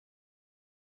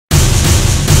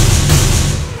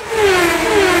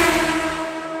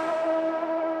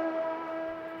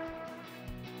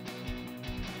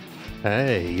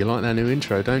Hey, you like that new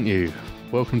intro, don't you?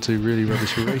 Welcome to Really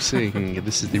Rubbish Racing.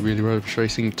 This is the Really Rubbish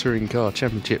Racing Touring Car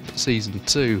Championship Season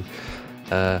 2,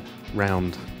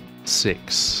 Round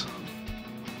 6.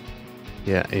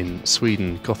 Yeah, in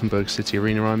Sweden, Gothenburg City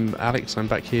Arena. I'm Alex, I'm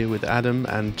back here with Adam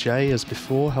and Jay as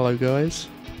before. Hello, guys.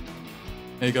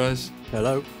 Hey, guys.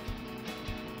 Hello.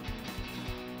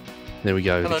 There we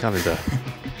go, Hello. the calendar.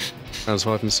 Rounds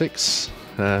 5 and 6.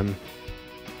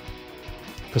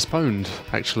 Postponed,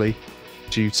 actually,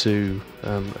 due to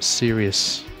a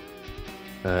serious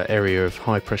area of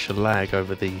high pressure lag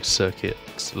over the circuit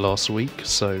last week,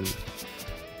 so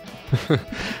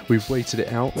we've waited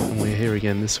it out and we're here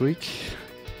again this week.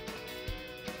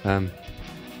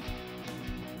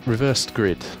 Reversed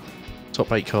grid.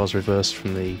 Top 8 cars reversed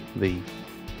from the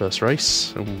first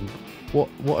race, and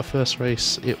what a first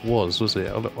race it was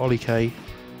it? Ollie K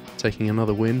taking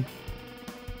another win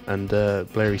and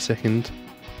Blairy second.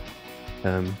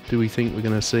 Do we think we're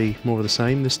going to see more of the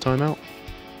same this time out?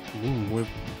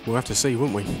 We'll have to see,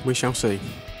 won't we? We shall see.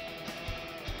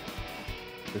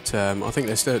 But I think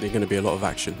there's certainly going to be a lot of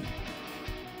action.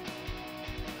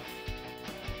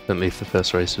 Certainly, if the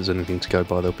first race was anything to go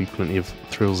by, there'll be plenty of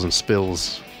thrills and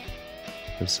spills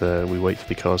as we wait for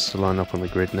the cars to line up on the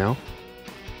grid now.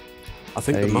 I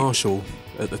think the marshal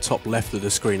at the top left of the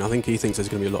screen, I think he thinks there's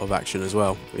going to be a lot of action as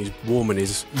well. He's warming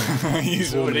his,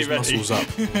 muscles up.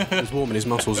 He's warming his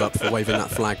muscles up for waving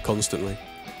that flag constantly.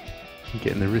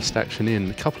 Getting the wrist action in.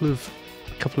 A couple of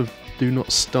do not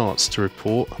starts to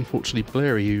report. Unfortunately,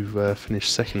 Blairy, who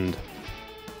finished second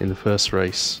in the first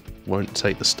race, won't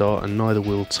take the start, and neither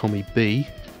will Tommy B,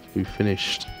 who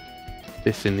finished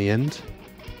fifth in the end.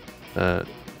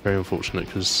 Very unfortunate,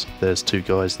 because there's two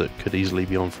guys that could easily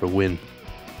be on for a win.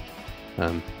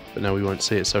 But now we won't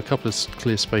see it. So a couple of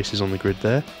clear spaces on the grid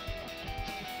there.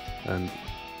 And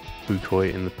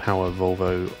Bukoy in the power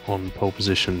Volvo on pole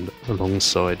position.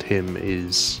 Alongside him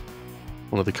is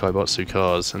one of the Kaibatsu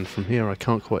cars. And from here I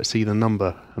can't quite see the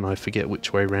number, and I forget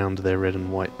which way round their red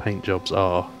and white paint jobs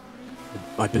are.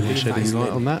 I believe shed that any is light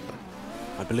Lynn. on that?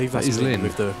 I believe That that's is Lynn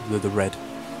Lynn. with the red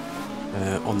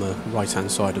on the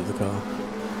right-hand side of the car.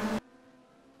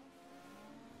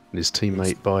 And his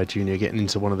teammate Bayer Jr. getting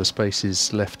into one of the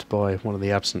spaces left by one of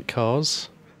the absent cars.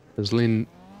 As Lynn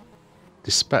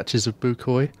dispatches of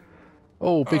Bukoy.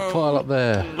 Oh, big pile up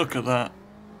there. Look at that.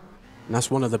 And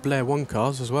that's one of the Blair 1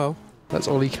 cars as well. That's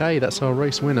Ollie K, that's our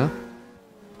race winner.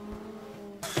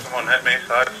 Someone hit me,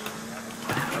 so I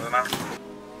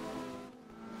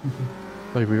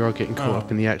don't know. We are getting caught up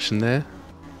in the action there.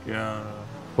 Yeah.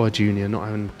 Bayer Jr. not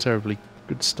having a terribly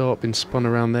good start, been spun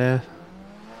around there.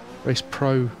 Race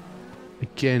Pro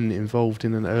again involved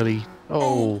in an early...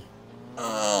 Oh!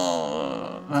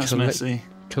 That's messy.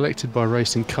 Collected by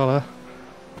Racing Colour.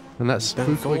 And that's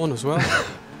Down on as well.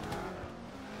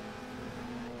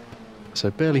 So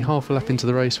barely half a lap into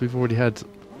the race, we've already had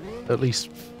at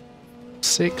least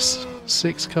six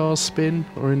cars spin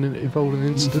or involved in an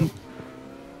incident.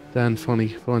 Dan finally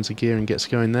finds a gear and gets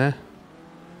going there.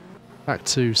 Back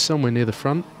to somewhere near the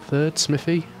front, third,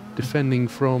 Smithy, defending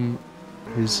from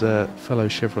his fellow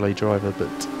Chevrolet driver, but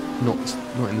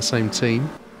not in the same team.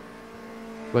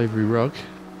 Blavery Rug.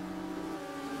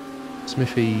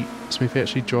 Smithy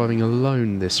actually driving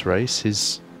alone this race.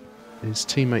 His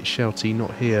teammate Shouty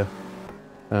not here.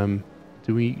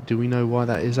 Do we know why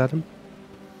that is, Adam?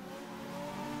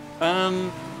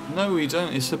 No, we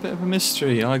don't. It's a bit of a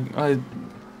mystery. I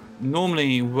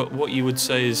normally what you would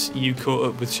say is you caught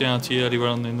up with Shouty earlier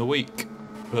on in the week,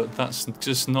 but that's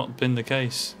just not been the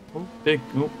case. Oh,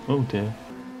 oh dear.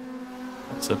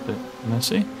 That's a bit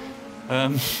messy.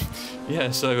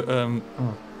 Yeah. So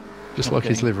Just like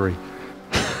his livery.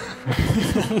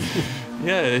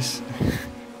 Yeah,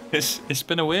 it's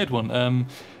been a weird one.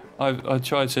 I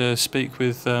tried to speak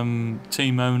with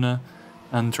team owner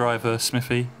and driver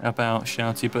Smithy about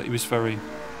Shouty, but he was very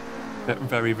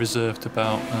reserved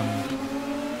about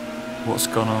what's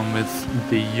gone on with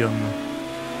the young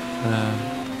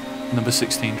number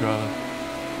 16 driver.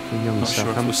 The young Not sure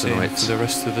if we'll see him Southamptonite. for the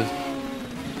rest of the.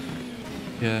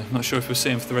 Yeah, not sure if we'll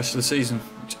see him for the rest of the season,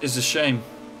 which is a shame.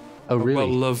 Oh, really? A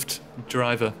well-loved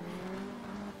driver.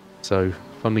 So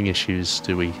funding issues,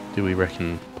 do we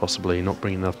reckon, possibly not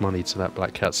bringing enough money to that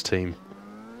Black Cats team?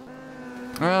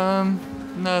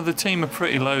 No, the team are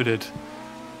pretty loaded.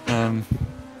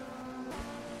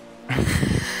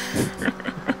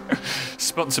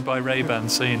 Sponsored by Ray-Ban,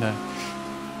 so you know.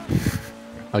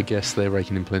 I guess they're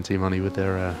raking in plenty of money with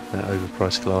their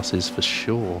overpriced glasses for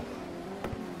sure.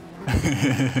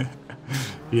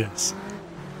 Yes.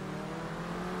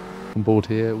 On board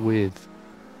here with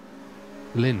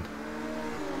Lynn.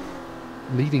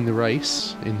 leading the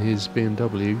race in his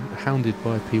BMW, hounded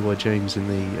by PY James in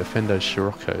the Offendo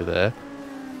Scirocco there.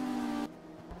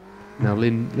 Now,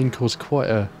 Lynn caused quite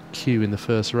a queue in the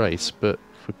first race, but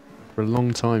for a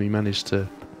long time he managed to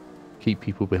keep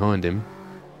people behind him,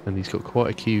 and he's got quite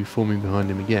a queue forming behind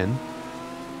him again.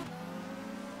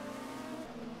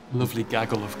 Lovely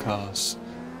gaggle of cars.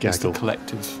 Gaggle. As the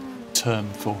collective term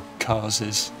for cars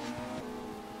is.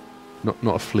 Not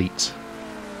a fleet.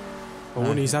 Oh,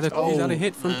 and he's had a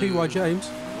hit from PY James.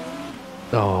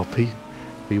 Oh,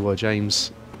 PY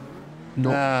James.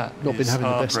 Not been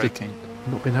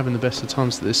having the best of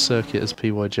times at this circuit, as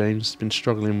PY James has been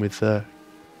struggling with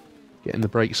getting the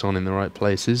brakes on in the right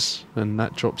places, and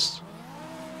that drops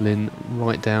Lynn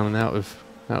right down and out of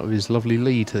his lovely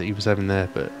lead that he was having there.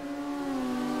 But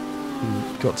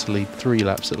he got to lead 3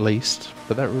 laps at least.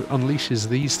 But that unleashes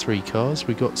these 3 cars.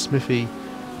 We got Smithy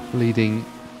leading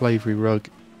Flavoury Rug,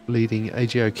 leading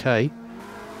AGOK,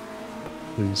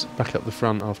 who's back up the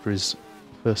front after his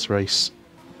first race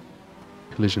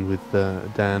collision with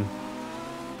Dan,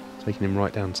 taking him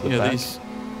right down to the back.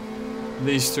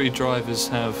 These 3 drivers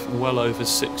have well over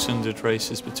 600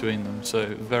 races between them, so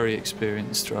very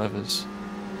experienced drivers.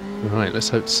 Right, let's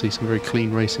hope to see some very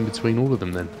clean racing between all of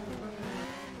them then.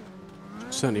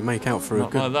 Certainly make out for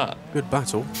Not a like good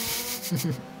battle.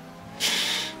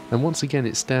 And once again,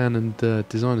 it's Dan and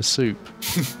Designer Soup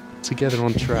together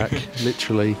on track,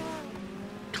 literally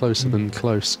closer than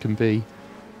close can be.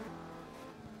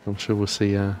 I'm sure we'll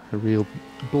see a real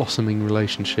blossoming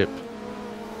relationship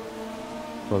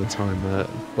by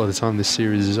the time this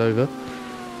series is over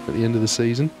at the end of the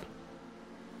season.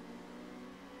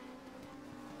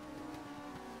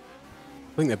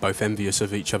 I think they're both envious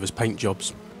of each other's paint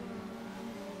jobs.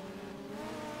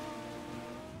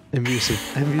 Envious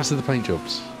of the paint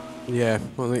jobs. Yeah,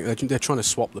 well, I think they're trying to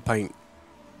swap the paint.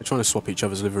 They're trying to swap each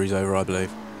other's liveries over, I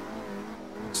believe.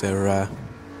 So they're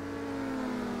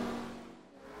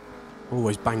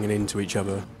always banging into each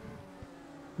other.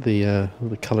 The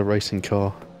colour racing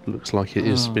car looks like it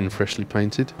has been freshly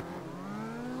painted.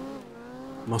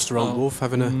 Master Old Wolf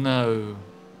having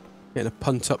getting a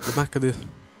punt up the back of the.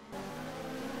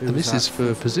 And this is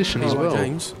for position as well.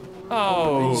 James.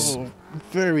 Oh,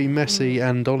 very messy,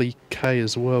 and Ollie K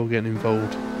as well getting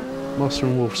involved. Master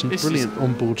and Wolf, some brilliant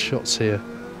onboard shots here.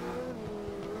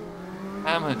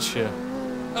 Amateur.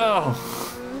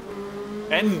 Oh,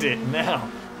 end it now.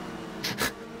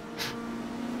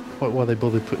 Quite why they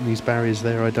bothered putting these barriers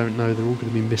there, I don't know. They're all going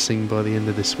to be missing by the end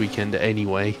of this weekend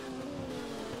anyway.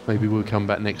 Maybe we'll come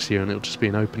back next year and it'll just be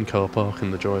an open car park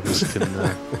and the drivers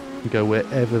can go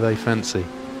wherever they fancy.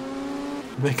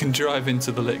 They can drive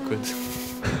into the liquid.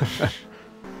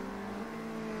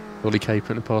 Ollie K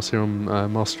putting a pass here on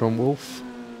Master on Wolf.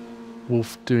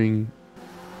 Wolf doing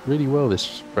really well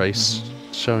this race,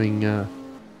 showing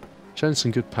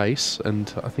some good pace,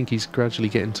 and I think he's gradually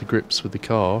getting to grips with the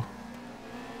car.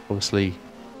 Obviously,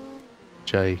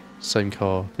 Jay, same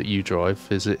car that you drive.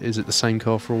 Is it the same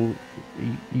car for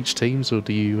each teams, or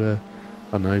do you, I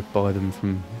don't know, buy them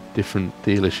from different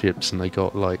dealerships and they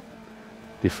got like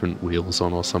different wheels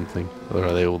on or something, or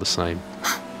are they all the same?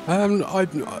 I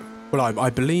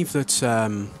believe that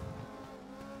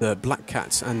the Black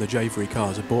Cats and the Javery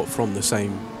cars are bought from the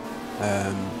same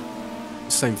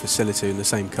facility and the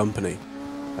same company.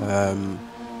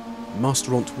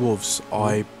 Master Ont Wolves,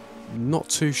 I'm not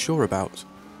too sure about.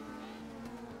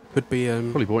 Could be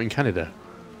probably bought in Canada.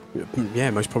 Yeah,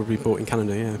 most probably bought in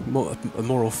Canada. Yeah, a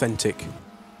more authentic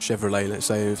Chevrolet, let's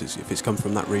say, if it's come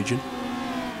from that region.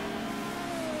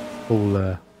 All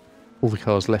the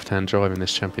cars left-hand drive in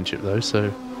this championship though, so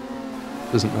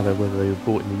it doesn't matter whether they were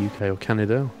bought in the UK or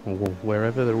Canada or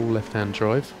wherever, they're all left-hand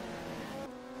drive,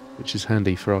 which is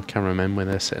handy for our cameramen when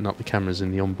they're setting up the cameras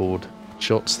in the onboard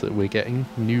shots that we're getting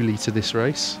newly to this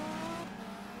race.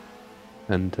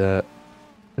 And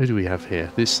who do we have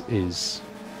here? This is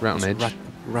Rat on Edge.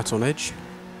 Rat on Edge.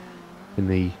 In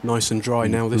the nice and dry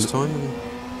now this time.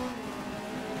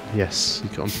 Yes,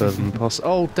 he's got on further than the pass.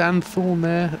 Oh, Dan Thorne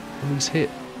there, and he's hit.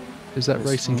 Is that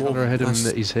racing colour ahead of him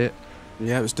that he's hit?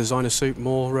 Yeah, it was Designer Soup,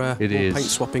 more paint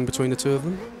swapping between the two of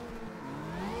them.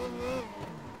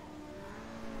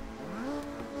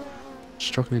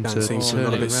 Struggling to turn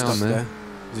it around there.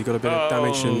 Has he got a bit of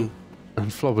damage? And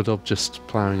Flobberdob just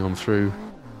ploughing on through.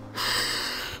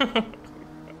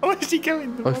 Oh, is he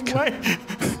going the wrong way?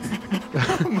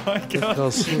 Oh my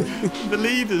god. The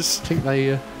leaders. I think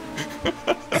they...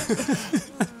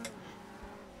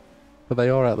 but they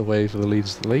are out of the way for the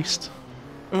leaders at least.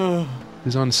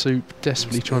 Designer Soup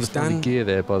desperately trying to find a gear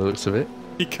there by the looks of it.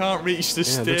 He can't reach the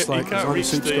stick. He can't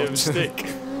reach the stick.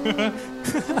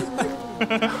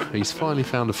 He's finally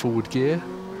found a forward gear.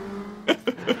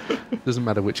 Doesn't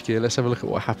matter which gear. Let's have a look at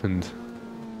what happened.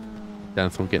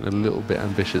 Danthorn getting a little bit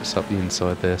ambitious up the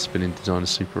inside there, spinning Designer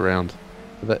Soup around.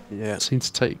 But that seemed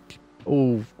to take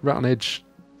all right on edge,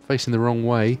 facing the wrong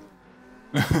way.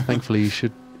 Thankfully, he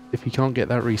should, if he can't get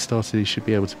that restarted, he should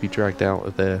be able to be dragged out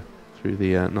of there through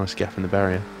the nice gap in the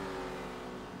barrier.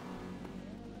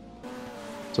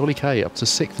 So Ollie K up to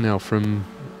 6th now from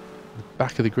the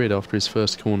back of the grid after his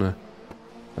first corner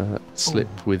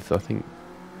slipped with, I think,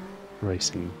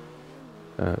 racing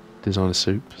Designer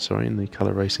Soup, sorry, in the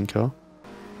colour racing car.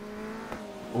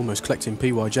 Almost collecting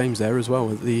PY James there as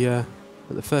well at the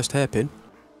first hairpin.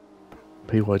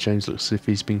 PY James looks as if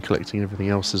he's been collecting everything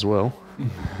else as well.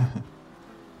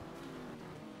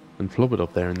 And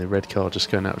Flobberdob there in the red car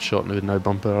just going out of shot with no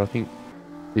bumper. I think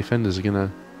the offenders are going to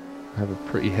have a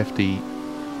pretty hefty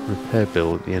repair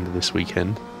bill at the end of this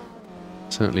weekend.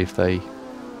 Certainly if they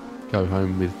go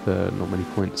home with not many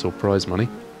points or prize money.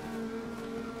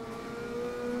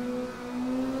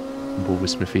 On board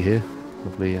with Smithy here.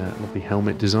 Lovely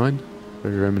helmet design.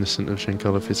 Very reminiscent of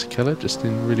Giancarlo Fisichella, just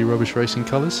in really rubbish racing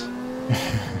colours.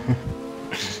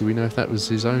 Do we know if that was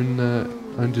his own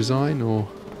design or?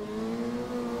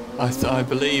 I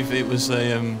believe it was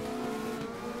a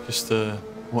just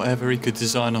whatever he could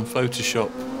design on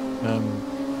Photoshop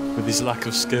with his lack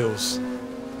of skills,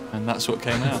 and that's what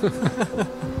came out.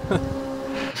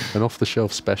 An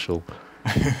off-the-shelf special.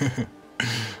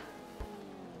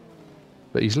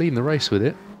 But he's leading the race with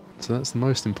it, so that's the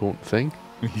most important thing.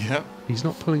 Yeah. He's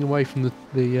not pulling away from the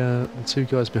two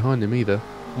guys behind him either.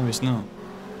 No, he's not.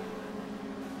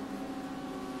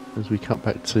 As we cut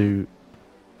back to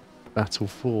Battle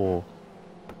 4,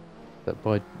 that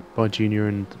by Junior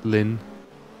and Lynn,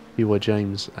 PY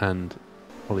James and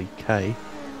Ollie K.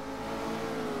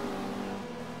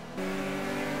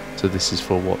 So this is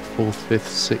for what, 4th,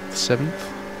 5th, 6th, 7th?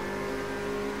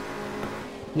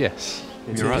 Yes.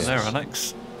 You're right there,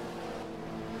 Alex.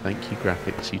 Thank you,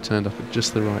 graphics. You turned up at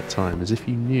just the right time, as if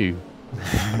you knew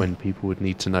when people would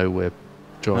need to know where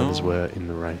drivers were in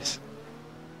the race.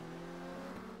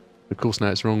 Of course, now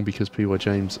it's wrong because PY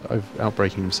James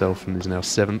outbraking himself and is now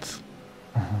 7th.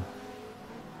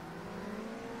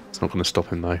 It's not going to stop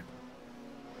him though.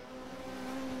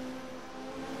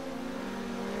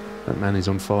 That man is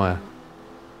on fire.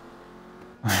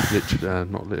 Literally,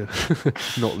 not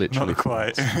literally. Not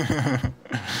quite. Having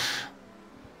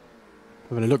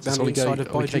a look down the inside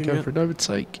of By Junior. Go for an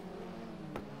overtake.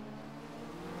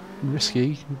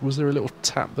 Risky. Was there a little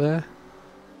tap there?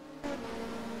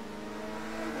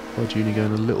 By Junior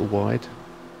going a little wide,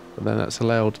 but then that's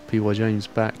allowed PY James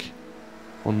back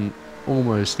on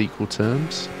almost equal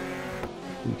terms.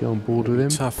 You go on board with him.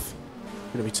 Tough.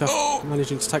 Going to be tough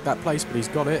managing to take that place, but he's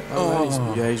got it.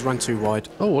 He's run too wide.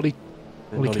 Oh, Ollie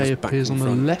K appears on the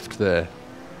left there.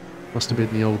 Must have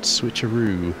been the old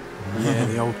switcheroo. Yeah,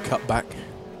 the old cut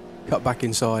back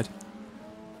inside.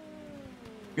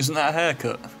 Isn't that a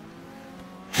haircut?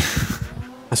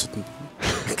 That's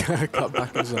a cut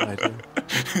back inside.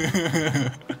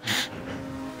 Yeah.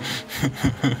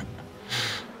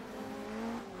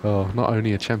 Oh, not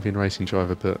only a champion racing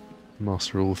driver, but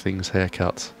master of all things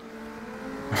haircuts.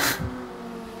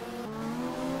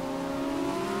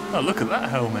 Oh, look at that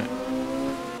helmet.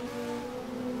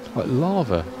 It's like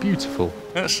lava. Beautiful.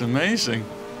 That's amazing.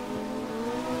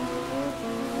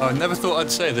 Oh, I never thought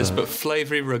I'd say this, but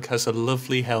Flavoury Rug has a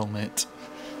lovely helmet.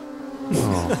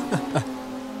 Oh.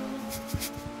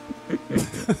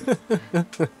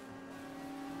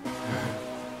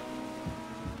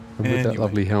 And with that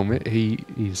lovely helmet,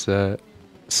 he's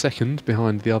second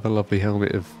behind the other lovely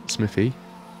helmet of Smithy.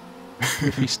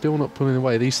 If he's still not pulling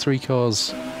away, these three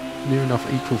cars near enough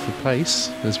equal for pace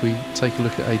as we take a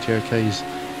look at AJOK's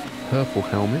purple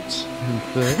helmet and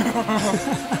third.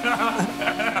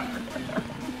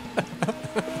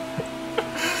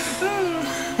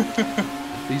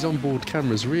 These onboard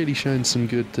cameras really showing some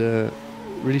good,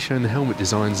 really showing the helmet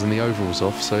designs and the overalls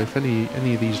off. So if any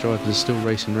of these drivers are still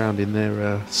racing around in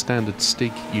their standard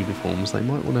Stig uniforms, they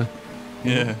might want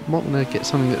to get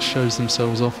something that shows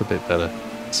themselves off a bit better,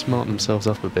 smarten themselves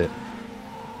up a bit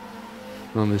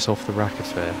on this off the rack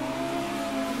affair.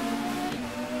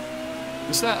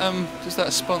 Does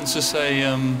that sponsor say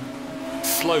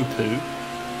Flow Poo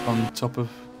on top of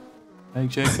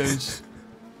AJOK's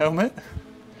helmet?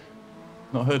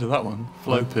 Not heard of that one.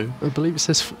 Flow Poo. I believe it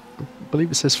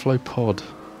says Flow Pod.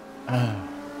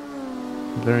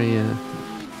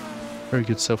 Very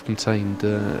good self-contained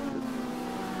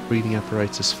breathing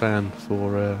apparatus fan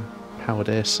for powered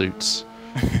air suits,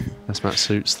 hazmat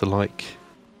suits, the like.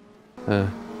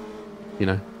 You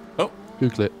know. Oh,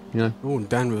 Google it, you know. Oh, and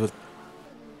Dan with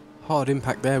a hard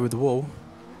impact there with the wall.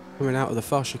 Coming out of the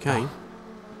far chicane.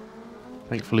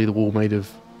 Thankfully the wall made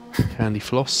of candy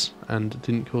floss and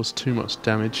didn't cause too much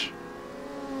damage.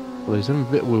 Although there's a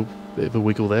bit of a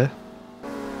wiggle there.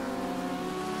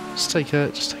 Just take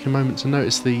a moment to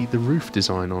notice the roof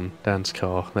design on Dan's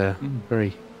car there.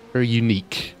 Very, very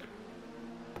unique.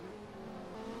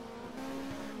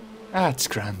 That's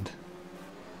grand.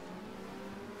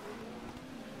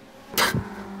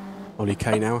 Ollie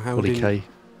K now. How Ollie did K.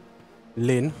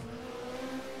 Lynn?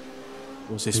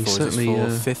 What's this He's for? Is this certainly,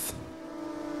 for fifth?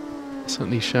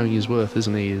 Certainly showing his worth,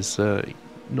 isn't he? Is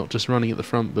not just running at the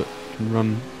front, but can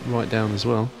run right down as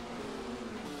well.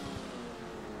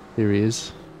 Here he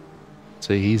is.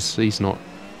 See, he's not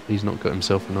got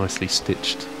himself a nicely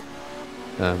stitched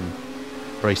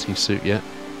racing suit yet,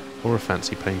 or a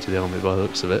fancy painted helmet by the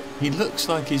looks of it. He looks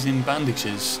like he's in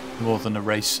bandages more than a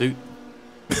race suit.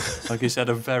 Like he's had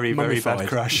a very, very bad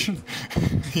crash.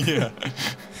 Yeah.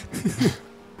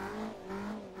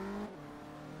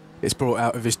 It's brought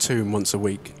out of his tomb once a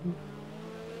week.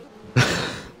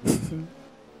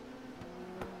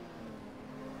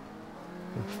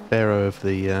 Pharaoh of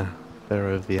the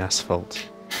asphalt.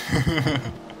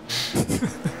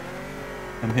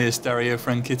 And here's stereo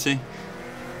friend Kitty.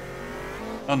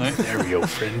 Oh no. Stereo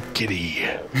friend Kitty.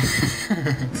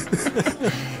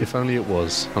 If only it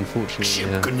was. Unfortunately,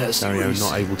 Dario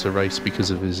not able to race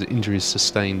because of his injuries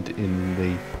sustained in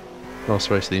the last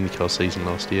race of the IndyCar season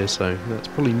last year, so that's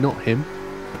probably not him.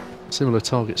 Similar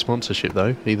target sponsorship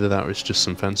though. Either that or it's just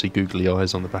some fancy googly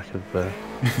eyes on the back of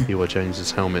Eli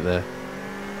James's helmet there.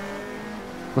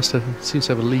 Seems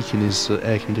to have a leak in his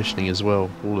air conditioning as well.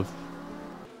 All of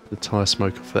the tyre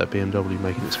smoke off that BMW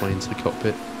making its way into the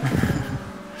cockpit.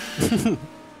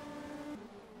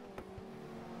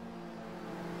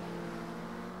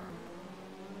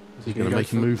 Is he going to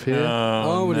make a move here?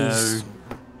 Oh no,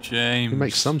 James. He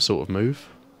makes some sort of move.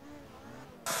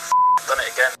 Done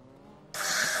it again.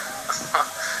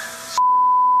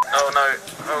 Oh no.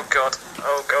 Oh god.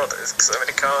 Oh god. There's so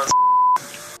many cars.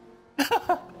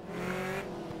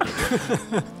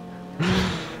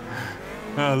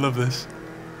 Oh, I love this.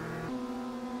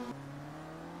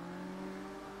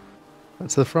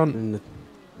 That's the front. And the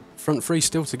front three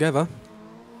still together.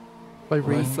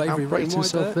 Flavoury outbraked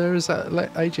himself there. Has that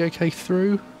let AJK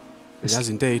through? It has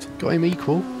indeed. Got him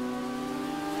equal.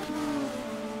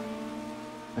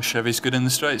 Chevy's good in the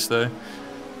straights though.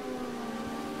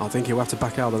 I think he'll have to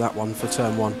back out of that one for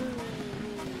turn one.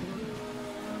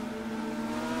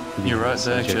 You're right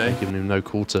there, Jay. Giving him no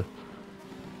quarter.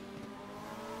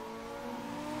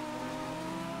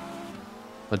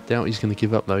 I doubt he's going to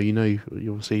give up though. You know, you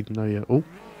obviously know you. Oh.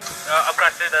 I've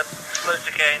crashed through the first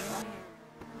chicane.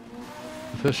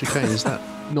 The first chicane, is that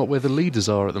not where the leaders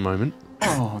are at the moment?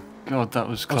 Oh god, that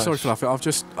was close. Oh, sorry for laughing.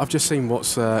 I've just seen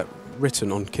what's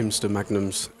written on Kimster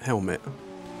Magnum's helmet.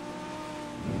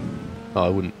 Oh, I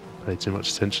wouldn't pay too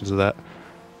much attention to that.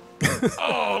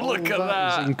 Oh, look at That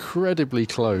that! was incredibly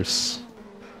close.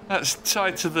 That's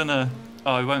tighter than a...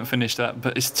 Oh, I won't finish that,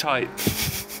 but it's tight.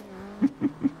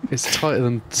 It's tighter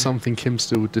than something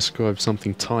Kimster would describe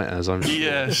something tight as, I'm sure.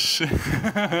 Yes.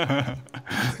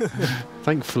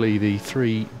 Thankfully, the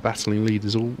three battling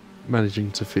leaders all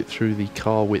managing to fit through the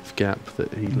car width gap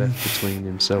that he left between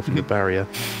himself and the barrier.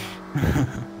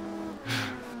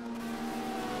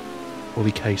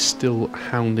 Ollie K still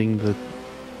hounding the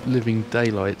living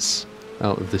daylights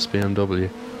out of this BMW.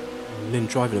 Lynn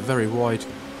driving a very wide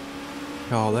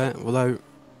car there, although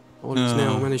Ollie's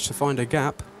now managed to find a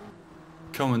gap.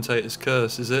 Commentator's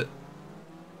curse, is it?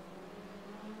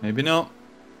 Maybe not.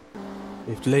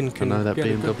 If Lynn can that get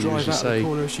a good BMW, drive as you out of say. the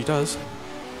corner, she does.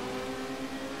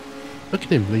 Look at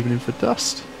him, leaving him for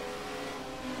dust.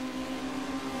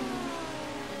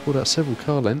 Pulled out several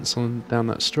car lengths on down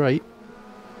that straight.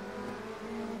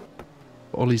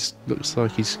 Ollie's looks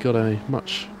like he's got a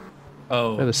much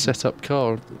better set up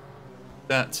car.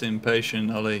 That's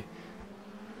impatient, Ollie.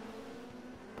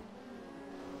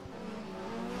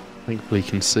 Thankfully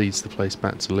concedes the place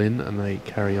back to Lynn and they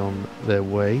carry on their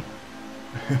way.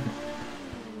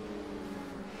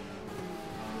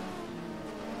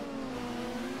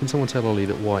 Can someone tell Ollie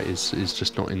that White is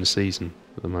just not in the season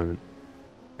at the moment?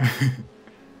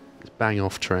 It's bang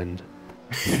off trend.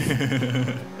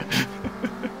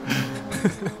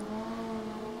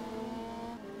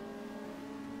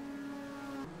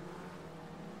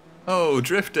 Oh,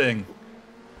 drifting.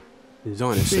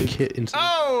 Designer Big suit. hit into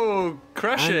Oh,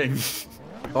 crashing.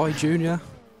 Bye, Junior.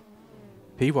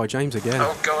 PY James again.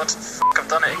 Oh god. I've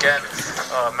done it again.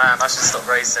 Oh man, I should stop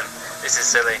racing. This is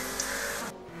silly.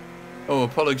 Oh,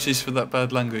 apologies for that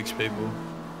bad language, people.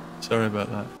 Sorry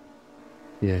about that.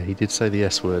 Yeah, he did say the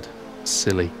S word.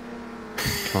 Silly.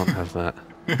 Can't have that.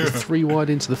 3 wide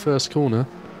into the first corner.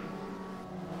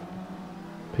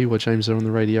 P.Y. James are on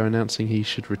the radio announcing he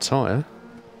should retire.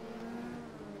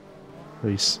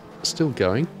 He's still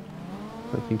going.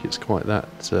 I don't think it's quite that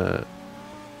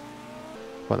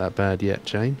bad yet,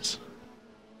 James.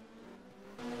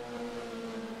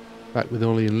 Back with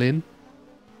Ollie and Lynn.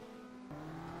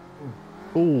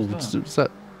 Oh, was that...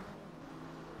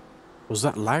 Was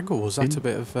that lag, or was that a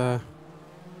bit of...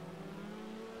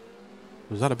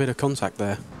 was that a bit of contact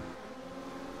there?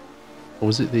 Or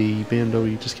was it the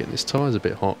BMW just getting its tyres a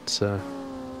bit hot?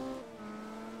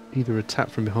 Either a tap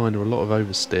from behind or a lot of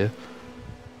oversteer.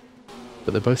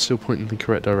 But they're both still pointing in the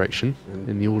correct direction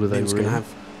in the order they were in.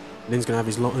 Lynn's going to have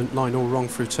his line all wrong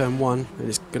through turn 1. And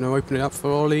it's going to open it up for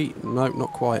Ollie. No,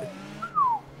 not quite.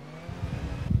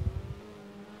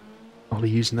 Ollie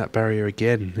using that barrier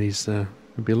again. There's going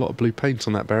to be a lot of blue paint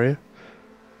on that barrier.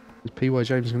 P.Y.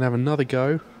 James is going to have another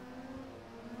go.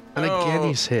 And again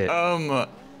he's hit. Oh,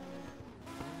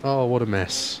 what a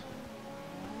mess.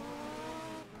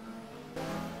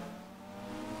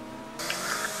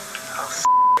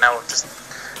 Now I've just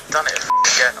done it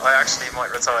again. I actually might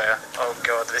retire. Oh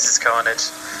god, this is carnage.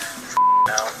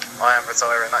 Now I am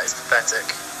retiring. That is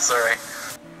pathetic. Sorry.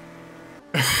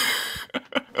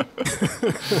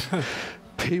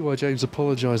 P.Y. James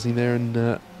apologising there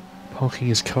and parking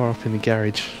his car up in the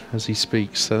garage as he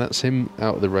speaks. So that's him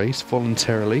out of the race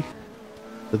voluntarily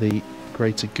for the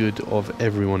greater good of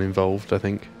everyone involved, I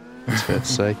think. It's fair to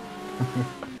say.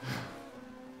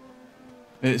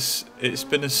 It's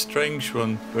been a strange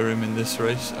one for him in this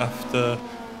race after,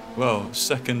 well,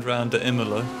 second round at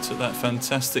Imola to that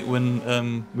fantastic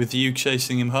win with you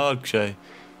chasing him hard, Shay.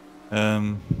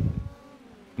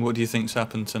 What do you think's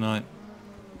happened today?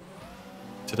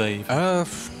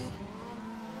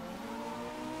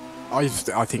 I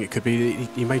think it could be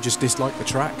he may just dislike the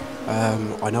track.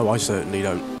 I know I certainly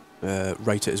don't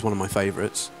rate it as one of my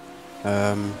favourites.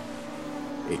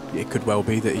 It could well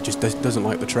be that he just doesn't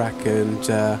like the track, and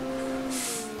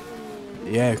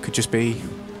yeah, it could just be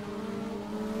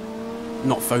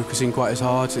not focusing quite as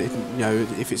hard. You know,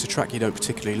 if it's a track you don't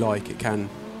particularly like, it can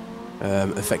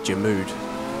affect your mood,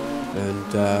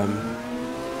 and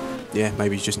yeah,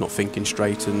 maybe he's just not thinking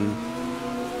straight and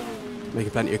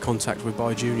making plenty of contact with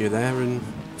By Junior there, and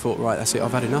thought, right, that's it,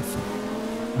 I've had enough.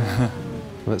 Well,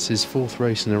 that's his 4th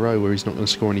race in a row where he's not going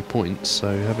to score any points,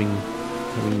 so having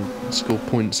scored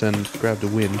points and grabbed a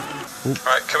win. Ooh.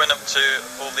 Right, coming up to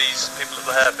all these people at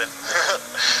the hairpin.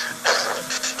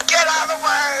 Get out of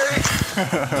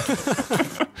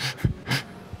the way!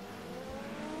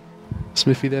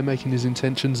 Smithy there making his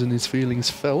intentions and his feelings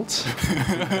felt.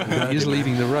 He is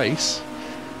leading the race.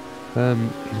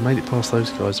 He's made it past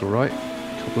those guys alright.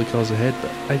 A couple of cars ahead,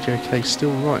 but AJK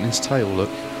still right in his tail,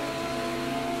 look.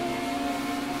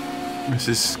 This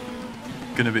is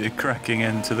going to be a cracking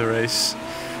end to the race.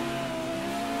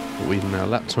 We're now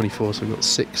lap 24, so we've got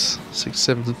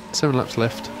 7 laps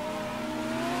left.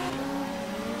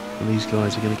 And these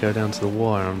guys are going to go down to the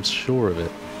wire, I'm sure of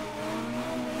it.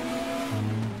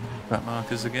 Back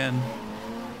markers again.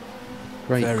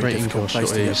 Great in-car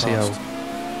shot here. You see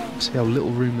how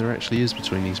little room there actually is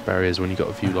between these barriers when you've got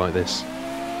a view like this.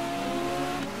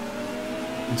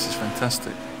 This is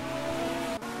fantastic.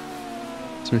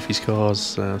 Smithy's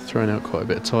car's throwing out quite a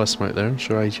bit of tyre smoke there. I'm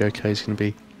sure AJK is going to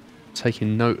be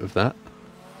taking note of that.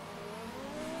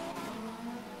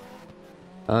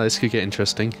 This could get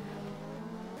interesting.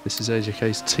 This is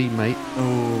AJK's teammate,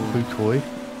 Bukoi.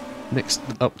 Next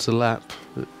up to lap.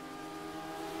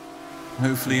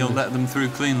 Hopefully he'll let them through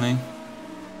cleanly.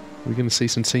 We're going to see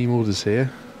some team orders here.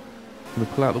 Going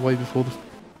to pull out the way before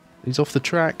he's off the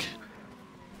track.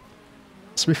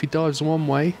 Smithy dives one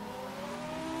way.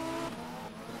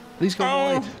 He's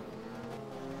gone wide.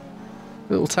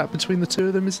 Little tap between the two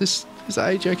of them. Is that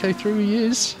AJK through? He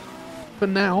is. For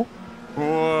now.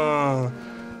 Whoa.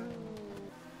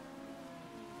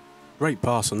 Great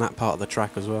pass on that part of the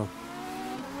track as well.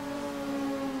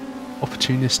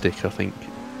 Opportunistic, I think,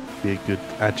 would be a good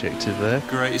adjective there.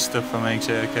 Great stuff from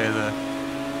AJK there.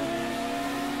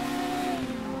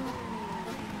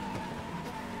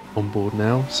 On board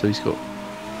now, so he's got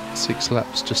 6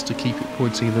 laps just to keep it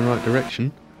pointing in the right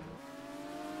direction.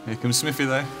 Here comes Smithy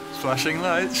though, flashing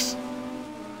lights.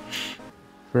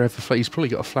 He's probably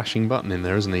got a flashing button in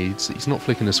there, isn't he? He's not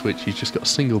flicking a switch, he's just got a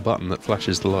single button that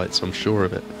flashes the lights, I'm sure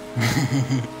of it.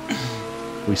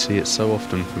 We see it so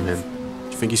often from him. Do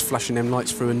you think he's flashing them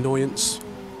lights through annoyance?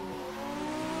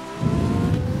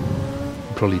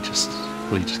 Probably just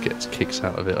probably just gets kicks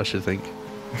out of it, I should think.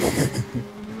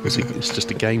 It's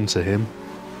just a game to him.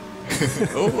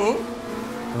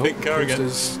 Big car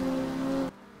again.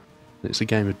 It's a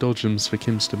game of dodgems for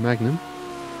Kimster Magnum.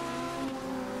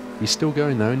 He's still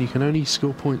going though, and you can only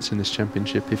score points in this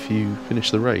championship if you finish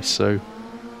the race, so,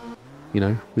 you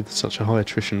know, with such a high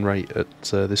attrition rate at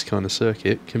this kind of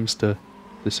circuit, Kimster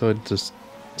decided to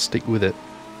stick with it.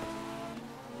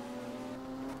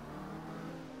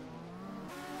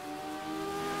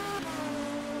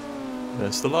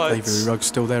 There's the lights. Avery Rugg's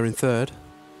still there in third.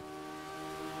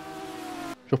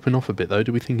 Dropping off a bit though,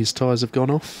 do we think his tyres have gone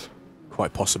off?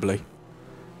 Quite possibly. There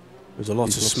was a lot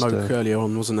of He's smoke earlier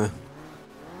on, wasn't there?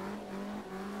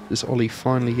 Is Ollie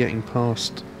finally getting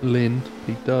past Lynn?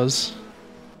 He does.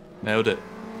 Nailed it.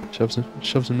 Shoves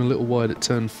him a little wide at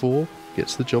turn 4.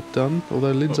 Gets the job done,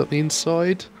 although Lynn's up the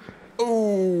inside.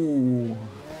 Oh!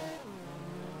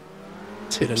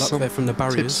 Bit of luck there from the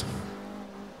barriers.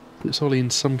 Puts Ollie in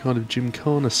some kind of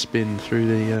gymkhana spin through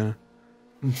the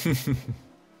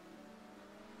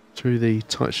through the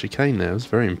tight chicane there. It was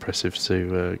very impressive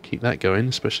to keep that going,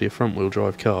 especially a front wheel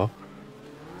drive car.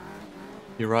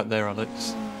 You're right there,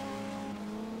 Alex.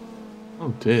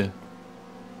 Oh dear.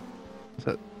 Is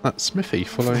that Smithy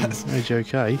following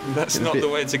AJK? That's not the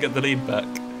way to get the lead back.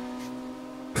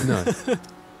 No.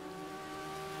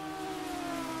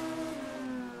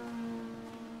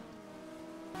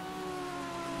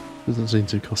 Doesn't seem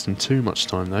to cost him too much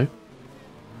time though.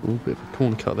 A little bit of a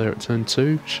corner cut there at turn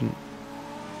 2. Shouldn't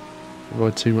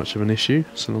provide too much of an issue,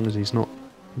 so long as he's not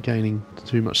gaining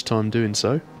too much time doing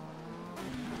so.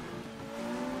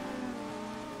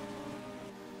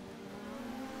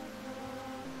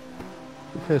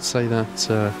 Fair to say that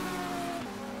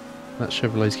that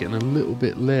Chevrolet's getting a little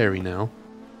bit leery now.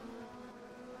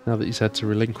 Now that he's had to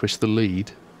relinquish the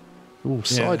lead. Oh,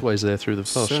 sideways there through the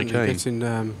fast chicane. Getting,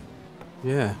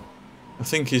 yeah. I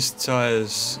think his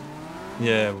tyres,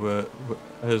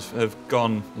 have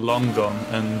gone, long gone,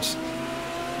 and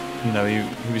you know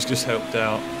he was just helped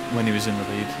out when he was in the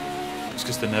lead. It's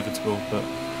just inevitable, but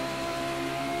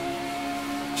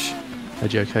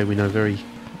AJK we know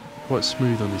quite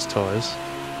smooth on his tyres.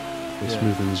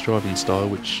 Smooth in his driving style,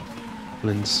 which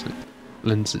lends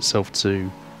itself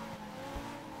to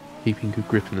keeping good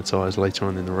grip in the tyres later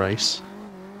on in the race.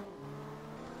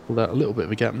 Pulled out a little bit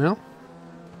of a gap now.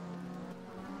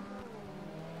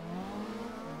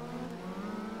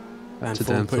 And to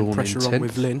Dan putting Thorne pressure in on 10th.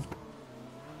 with Lynn.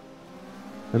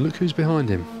 And look who's behind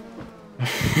him.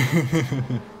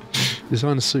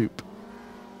 Designer Soup.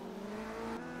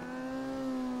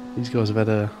 These guys have had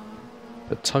a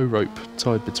tow rope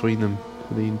tied between them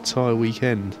for the entire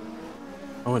weekend.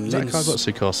 Oh, and That car got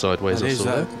so car sideways, I saw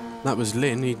that. That was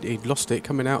Lynn. He'd lost it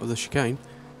coming out of the chicane.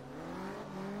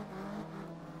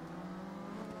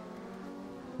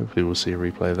 Hopefully we'll see a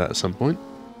replay of that at some point.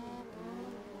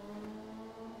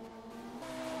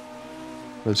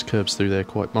 Those curbs through there are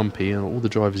quite bumpy, and all the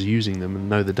drivers are using them and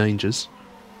know the dangers,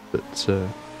 but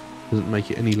doesn't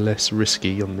make it any less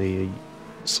risky on the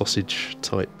sausage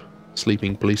type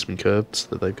sleeping policeman curbs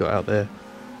that they've got out there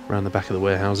around the back of the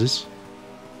warehouses.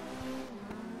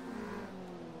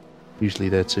 Usually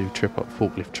there to trip up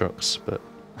forklift trucks, but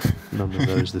none of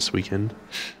those this weekend.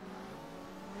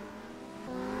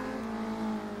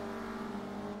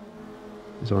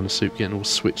 Designer Soup getting all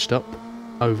switched up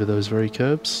over those very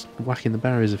curbs, whacking the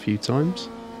barriers a few times.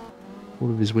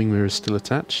 All of his wing mirrors still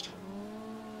attached.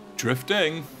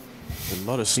 drifting. A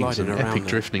lot of sliding around. Epic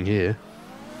drifting here.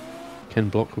 Ken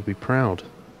Block would be proud.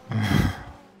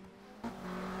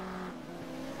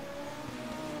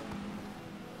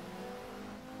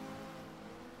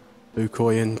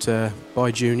 Bukoy and Bai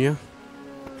Junior.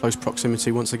 Close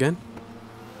proximity once again.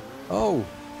 Oh!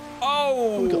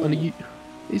 Oh! We got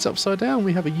he's upside down.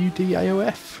 We have a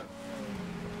UDAOF.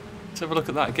 Let's have a look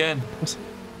at that again.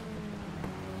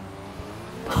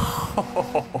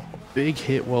 Big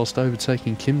hit whilst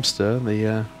overtaking Kimster,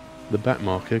 the back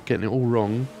marker, getting it all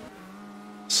wrong,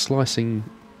 slicing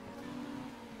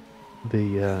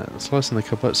the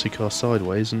Kabutsu car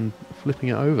sideways and flipping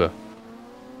it over.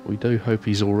 We do hope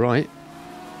he's all right,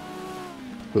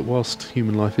 but whilst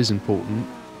human life is important,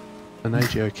 an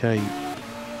AGOK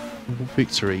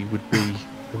victory would be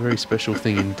a very special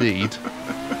thing indeed.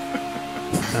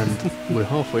 And we're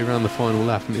halfway around the final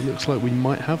lap, and it looks like we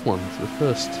might have one for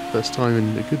the first time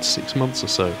in a good 6 months or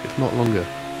so, if not longer.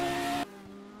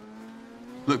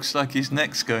 Looks like his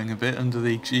neck's going a bit under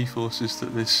the G-forces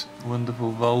that this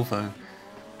wonderful Volvo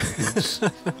gives.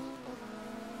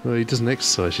 Well, he doesn't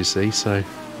exercise, you see, so,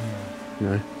 you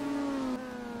know.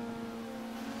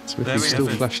 Smith is still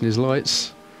flashing his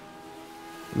lights.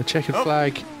 And the checkered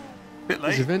flag.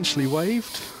 He's eventually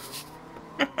waved.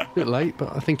 A bit late,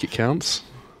 but I think it counts.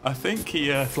 I think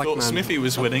he thought man. Smithy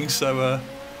was winning, so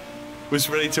was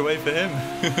ready to wait for him.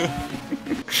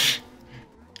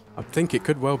 I think it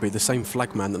could well be the same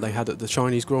flagman that they had at the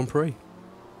Chinese Grand Prix.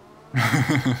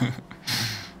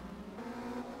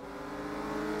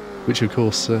 Which, of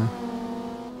course,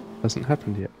 hasn't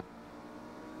happened yet.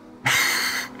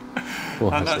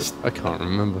 Or And has it? I can't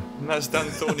remember. And that's Dan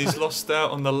Thorney's lost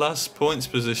out on the last points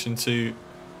position to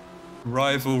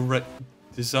rival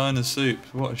Designer Soup.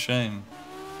 What a shame.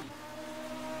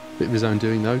 Bit of his own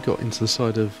doing though, got into the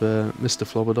side of Mr.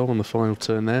 Flobberdob on the final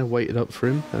turn there, waited up for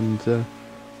him, and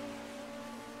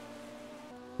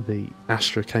the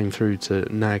Astra came through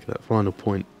to nag that final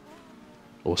point,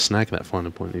 or snag that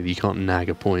final point. You can't nag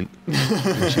a point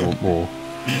unless you want more.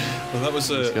 Well, that was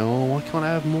Just go, oh, why can't I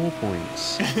have more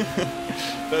points?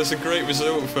 that was a great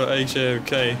result for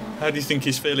HAOK. How do you think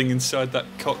he's feeling inside that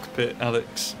cockpit,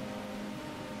 Alex?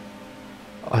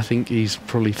 I think he's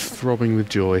probably throbbing with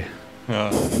joy.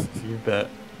 Oh, you bet.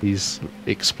 He's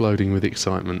exploding with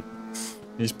excitement.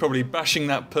 He's probably bashing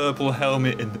that purple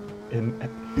helmet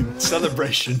in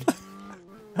celebration.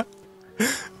 Hey,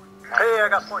 I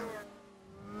got points.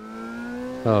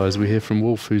 Oh, as we hear from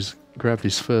Wolf, who's grabbed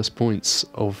his first points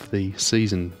of the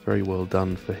season. Very well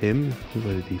done for him.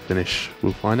 Where did he finish?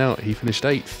 We'll find out. He finished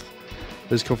 8th.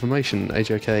 There's confirmation.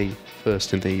 HOK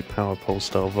first in the Power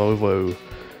Polestar Volvo.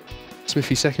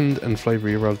 Smithy second and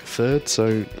Flavoury Rug third,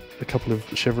 so a couple of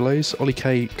Chevrolets. Ollie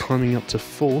K climbing up to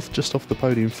 4th, just off the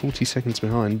podium, 40 seconds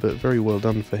behind, but very well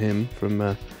done for him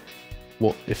from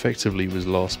what effectively was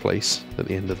last place at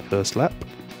the end of the first lap.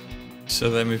 So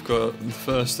then we've got the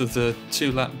first of the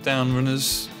 2-lap down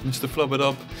runners, Mr.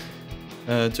 Flobberdob,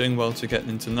 doing well to get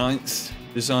into 9th.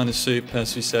 Designer Soup,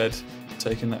 as we said,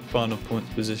 taking that final point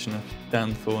position of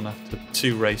Dan Thorne after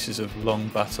 2 races of long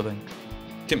battling.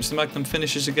 Kimpster Magnum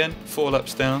finishes again, 4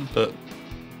 laps down, but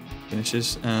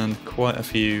finishes, and quite a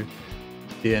few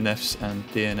DNFs and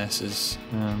DNSs,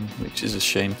 which is a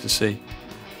shame to see.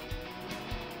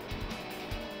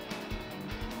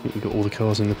 I think we've got all the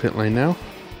cars in the pit lane now.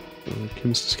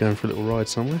 Kimster's going for a little ride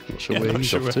somewhere. Not sure where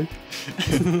he's off to.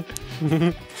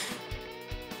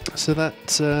 So that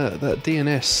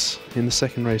DNS in the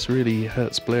second race really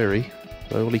hurts Blairy.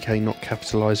 So Ollie K not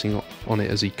capitalising on it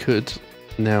as he could.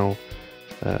 Now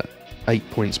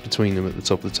 8 points between them at the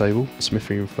top of the table.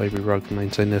 Smithy and Flavoury Rug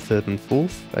maintain their 3rd and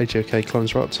 4th. HOK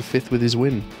climbs right up to 5th with his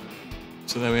win.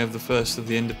 So there we have the first of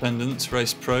the independents,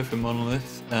 Race Pro for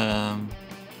Monolith.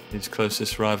 His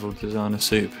closest rival, Designer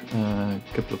Soup, a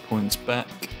couple of points back.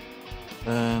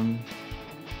 And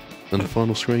the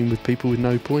final screen with people with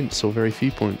no points or very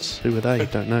few points. Who are they?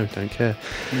 Don't know, don't care.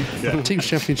 Yeah. Teams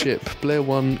Championship, Blair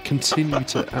 1 continue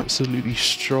to absolutely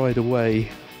stride away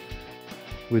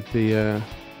with the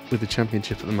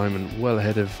championship at the moment, well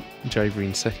ahead of Javery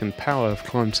in 2nd. Power have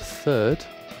climbed to 3rd,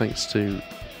 thanks to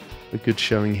a good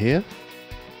showing here.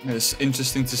 It's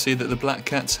interesting to see that the Black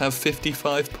Cats have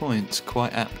 55 points,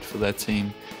 quite apt for their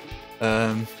team.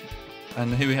 And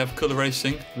here we have Colour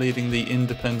Racing leading the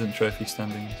independent trophy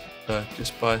standings,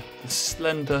 just by the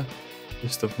slender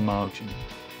list of margin.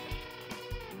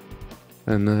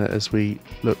 And as we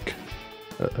look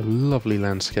at a lovely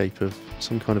landscape of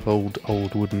some kind of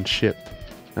old wooden ship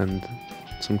and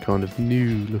some kind of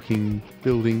new looking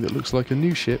building that looks like a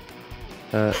new ship,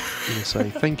 we'll say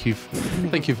thank you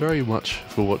very much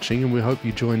for watching, and we hope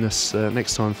you join us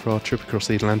next time for our trip across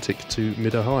the Atlantic to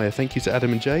Mid-Ohio. Thank you to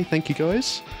Adam and Jay. Thank you,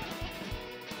 guys.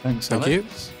 Thanks, Thank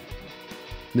Alex.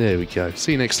 you. There we go.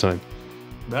 See you next time.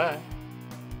 Bye.